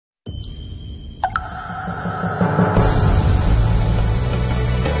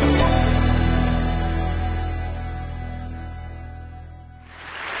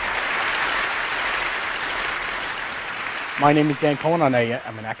My name is Dan Cohen. I'm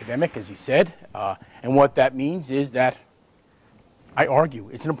an academic, as you said, and what that means is that I argue.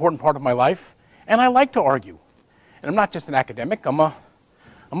 It's an important part of my life, and I like to argue. And I'm not just an academic, I'm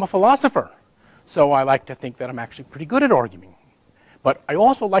a philosopher. So I like to think that I'm actually pretty good at arguing. But I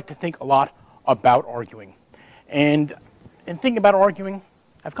also like to think a lot about arguing. And in thinking about arguing,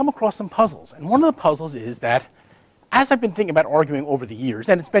 I've come across some puzzles. And one of the puzzles is that as I've been thinking about arguing over the years,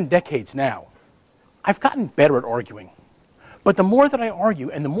 and it's been decades now, I've gotten better at arguing. But the more that I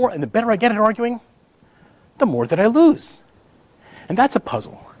argue, and the better I get at arguing, the more that I lose. And that's a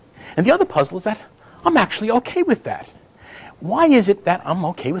puzzle. And the other puzzle is that I'm actually okay with that. Why is it that I'm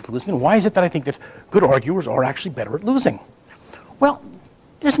okay with losing, and why is it that I think that good arguers are actually better at losing? Well,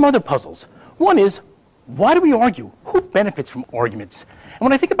 there's some other puzzles. One is, why do we argue? Who benefits from arguments? And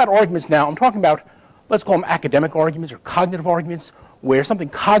when I think about arguments now, I'm talking about, let's call them academic arguments or cognitive arguments, where something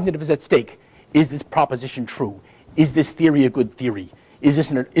cognitive is at stake. Is this proposition true? Is this theory a good theory? Is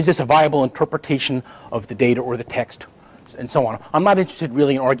this a viable interpretation of the data or the text? And so on. I'm not interested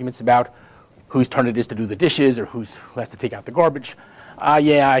really in arguments about whose turn it is to do the dishes or who has to take out the garbage.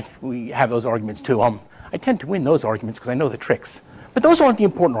 We have those arguments too. I tend to win those arguments because I know the tricks. But those aren't the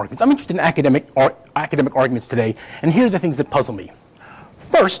important arguments. I'm interested in academic arguments today, and here are the things that puzzle me.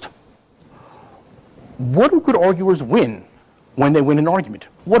 First, what do good arguers win when they win an argument?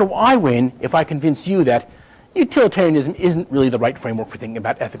 What do I win if I convince you that utilitarianism isn't really the right framework for thinking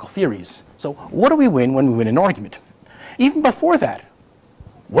about ethical theories? So what do we win when we win an argument? Even before that,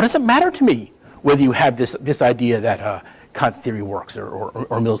 what does it matter to me whether you have this idea that Kant's theory works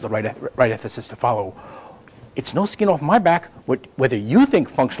or Mill's the right ethicist to follow? It's no skin off my back whether you think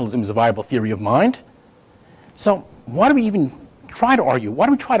functionalism is a viable theory of mind. So why do we even try to argue? Why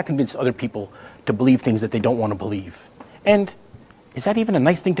do we try to convince other people to believe things that they don't want to believe? And is that even a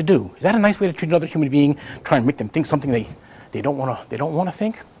nice thing to do? Is that a nice way to treat another human being, try and make them think something they don't want to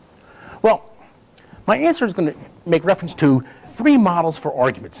think? Well, my answer is going to make reference to three models for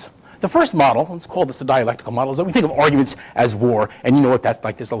arguments. The first model, let's call this a dialectical model, is that we think of arguments as war, and you know what that's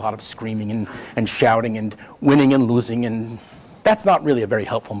like. There's a lot of screaming and shouting and winning and losing, and that's not really a very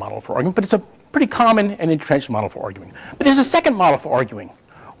helpful model for argument, but it's a pretty common and entrenched model for arguing. But there's a second model for arguing,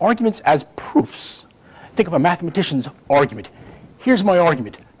 arguments as proofs. Think of a mathematician's argument. Here's my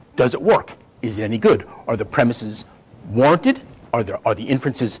argument. Does it work? Is it any good? Are the premises warranted? Are the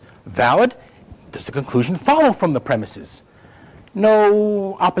inferences valid? Does the conclusion follow from the premises?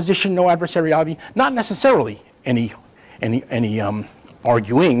 No opposition, no adversariality, not necessarily any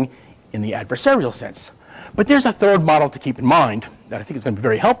arguing in the adversarial sense. But there's a third model to keep in mind that I think is going to be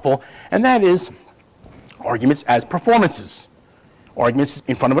very helpful, and that is arguments as performances, arguments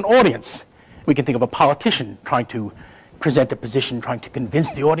in front of an audience. We can think of a politician trying to present a position, trying to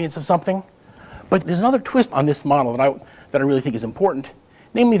convince the audience of something. But there's another twist on this model that I really think is important,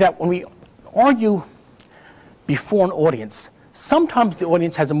 namely that when we argue before an audience, sometimes the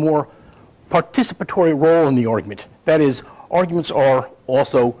audience has a more participatory role in the argument. That is, arguments are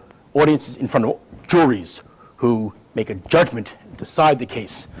also audiences in front of juries who make a judgment and decide the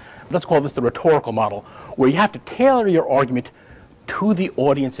case. Let's call this the rhetorical model, where you have to tailor your argument to the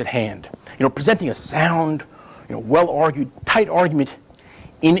audience at hand. Presenting a sound, well-argued, tight argument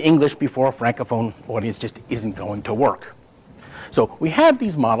in English before a Francophone audience just isn't going to work. So we have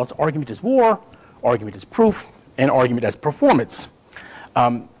these models: argument as war, argument as proof, and argument as performance.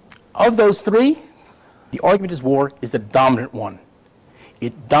 Of those three, the argument as war is the dominant one.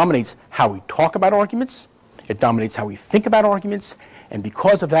 It dominates how we talk about arguments, it dominates how we think about arguments, and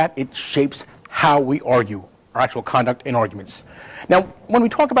because of that, it shapes how we argue, our actual conduct in arguments. Now, when we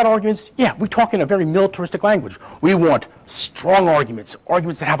talk about arguments, we talk in a very militaristic language. We want strong arguments,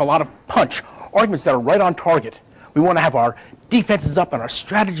 arguments that have a lot of punch, arguments that are right on target. We want to have our defenses up and our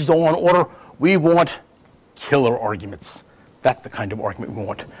strategies all in order. We want killer arguments. That's the kind of argument we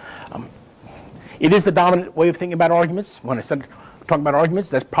want. It is the dominant way of thinking about arguments. When I started talking about arguments,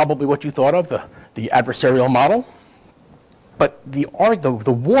 that's probably what you thought of, the adversarial model. But the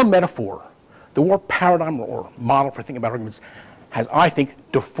war metaphor, the war paradigm or model for thinking about arguments has, I think,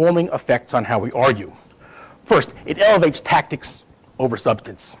 deforming effects on how we argue. First, it elevates tactics over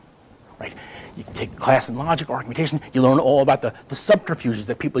substance. Right? You take class in logic, argumentation, you learn all about the subterfuges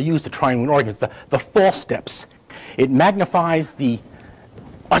that people use to try and win arguments, the false steps. It magnifies the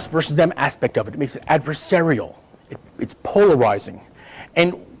us versus them aspect of it. It makes it adversarial. It's polarizing.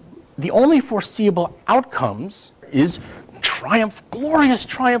 And the only foreseeable outcomes is triumph, glorious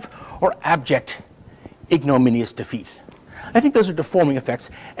triumph, or abject, ignominious defeat. I think those are deforming effects.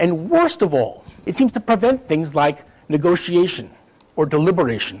 And worst of all, it seems to prevent things like negotiation or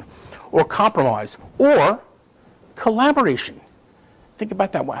deliberation or compromise or Collaboration. Think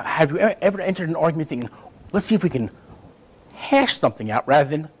about that. Have you ever entered an argument thinking, let's see if we can hash something out rather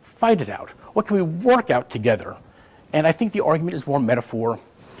than fight it out? What can we work out together? And I think the argument is war metaphor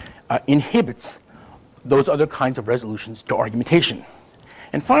inhibits those other kinds of resolutions to argumentation.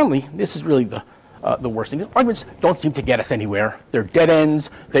 And finally, this is really the worst thing. Arguments don't seem to get us anywhere. They're dead ends.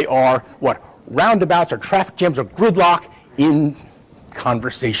 They are what? Roundabouts or traffic jams or gridlock in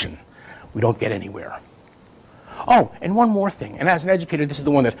conversation. We don't get anywhere. Oh, and one more thing. And as an educator, this is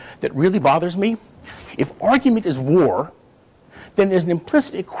the one that really bothers me. If argument is war, then there's an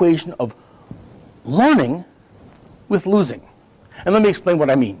implicit equation of learning with losing. And let me explain what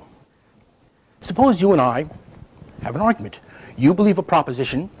I mean. Suppose you and I have an argument. You believe a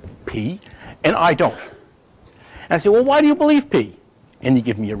proposition, P, and I don't. And I say, well, why do you believe P? And you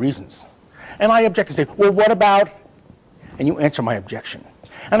give me your reasons. And I object and say, well, what about? And you answer my objection.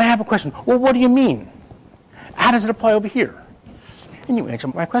 And I have a question. Well, what do you mean? How does it apply over here? And you answer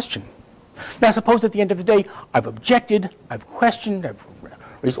my question. Now, suppose at the end of the day, I've objected, I've questioned, I've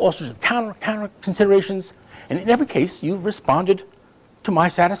raised all sorts of counter considerations, and in every case, you've responded to my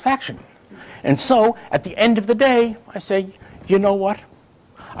satisfaction. And so, at the end of the day, I say, you know what?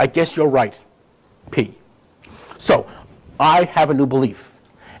 I guess you're right, P. So, I have a new belief.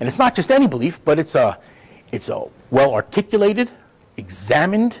 And it's not just any belief, but it's a well-articulated,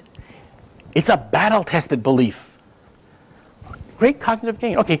 examined, it's a battle-tested belief. Great cognitive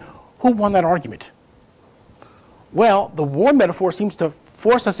gain. Okay, who won that argument? Well, the war metaphor seems to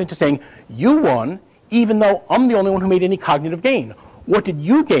force us into saying, you won, even though I'm the only one who made any cognitive gain. What did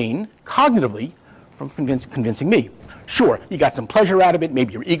you gain cognitively from convincing me? Sure, you got some pleasure out of it,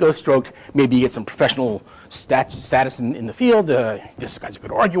 maybe your ego stroked, maybe you get some professional status in the field, this guy's a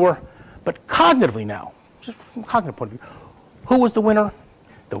good arguer, but cognitively now, just from a cognitive point of view, who was the winner?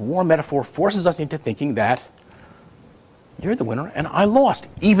 The war metaphor forces us into thinking that you're the winner and I lost,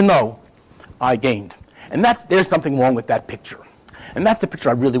 even though I gained. And there's something wrong with that picture. And that's the picture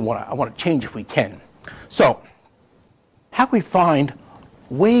I really want to change if we can. So, how can we find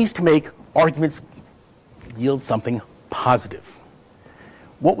ways to make arguments yield something positive?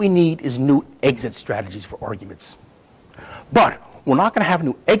 What we need is new exit strategies for arguments. But we're not going to have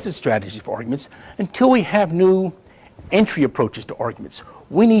new exit strategies for arguments until we have new entry approaches to arguments.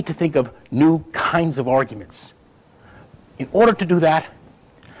 We need to think of new kinds of arguments. In order to do that,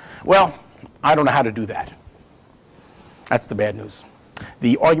 well, I don't know how to do that. That's the bad news.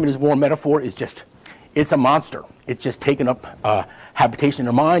 The argument is war metaphor is just, it's a monster. It's just taken up habitation in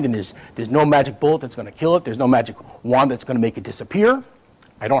our mind, and there's no magic bullet that's going to kill it. There's no magic wand that's going to make it disappear.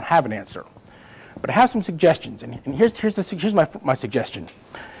 I don't have an answer. But I have some suggestions, and here's my suggestion.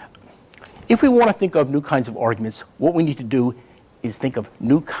 If we want to think of new kinds of arguments, what we need to do is think of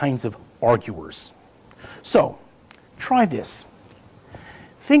new kinds of arguers. So, try this.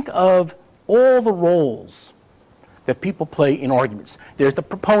 Think of all the roles that people play in arguments. There's the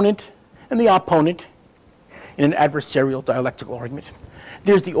proponent and the opponent in an adversarial dialectical argument.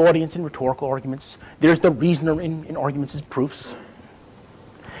 There's the audience in rhetorical arguments. There's the reasoner in arguments as proofs.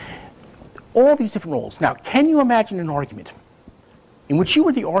 All these different roles. Now, can you imagine an argument in which you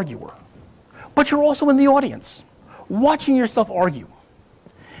were the arguer, but you're also in the audience, watching yourself argue?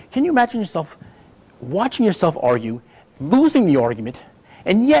 Can you imagine yourself watching yourself argue, losing the argument,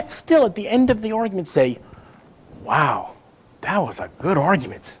 and yet still at the end of the argument say, wow, that was a good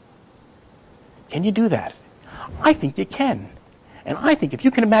argument? Can you do that? I think you can. And I think if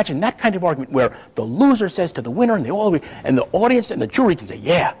you can imagine that kind of argument where the loser says to the winner and they all agree, and the audience and the jury can say,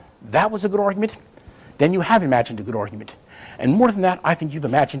 yeah, that was a good argument, then you have imagined a good argument. And more than that, I think you've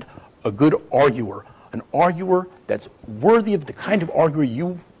imagined a good arguer, an arguer that's worthy of the kind of arguer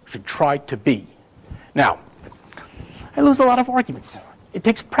you should try to be. Now, I lose a lot of arguments. It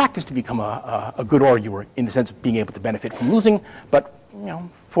takes practice to become a good arguer in the sense of being able to benefit from losing, but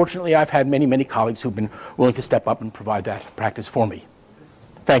fortunately I've had many, many colleagues who've been willing to step up and provide that practice for me.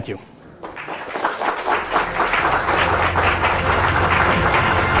 Thank you.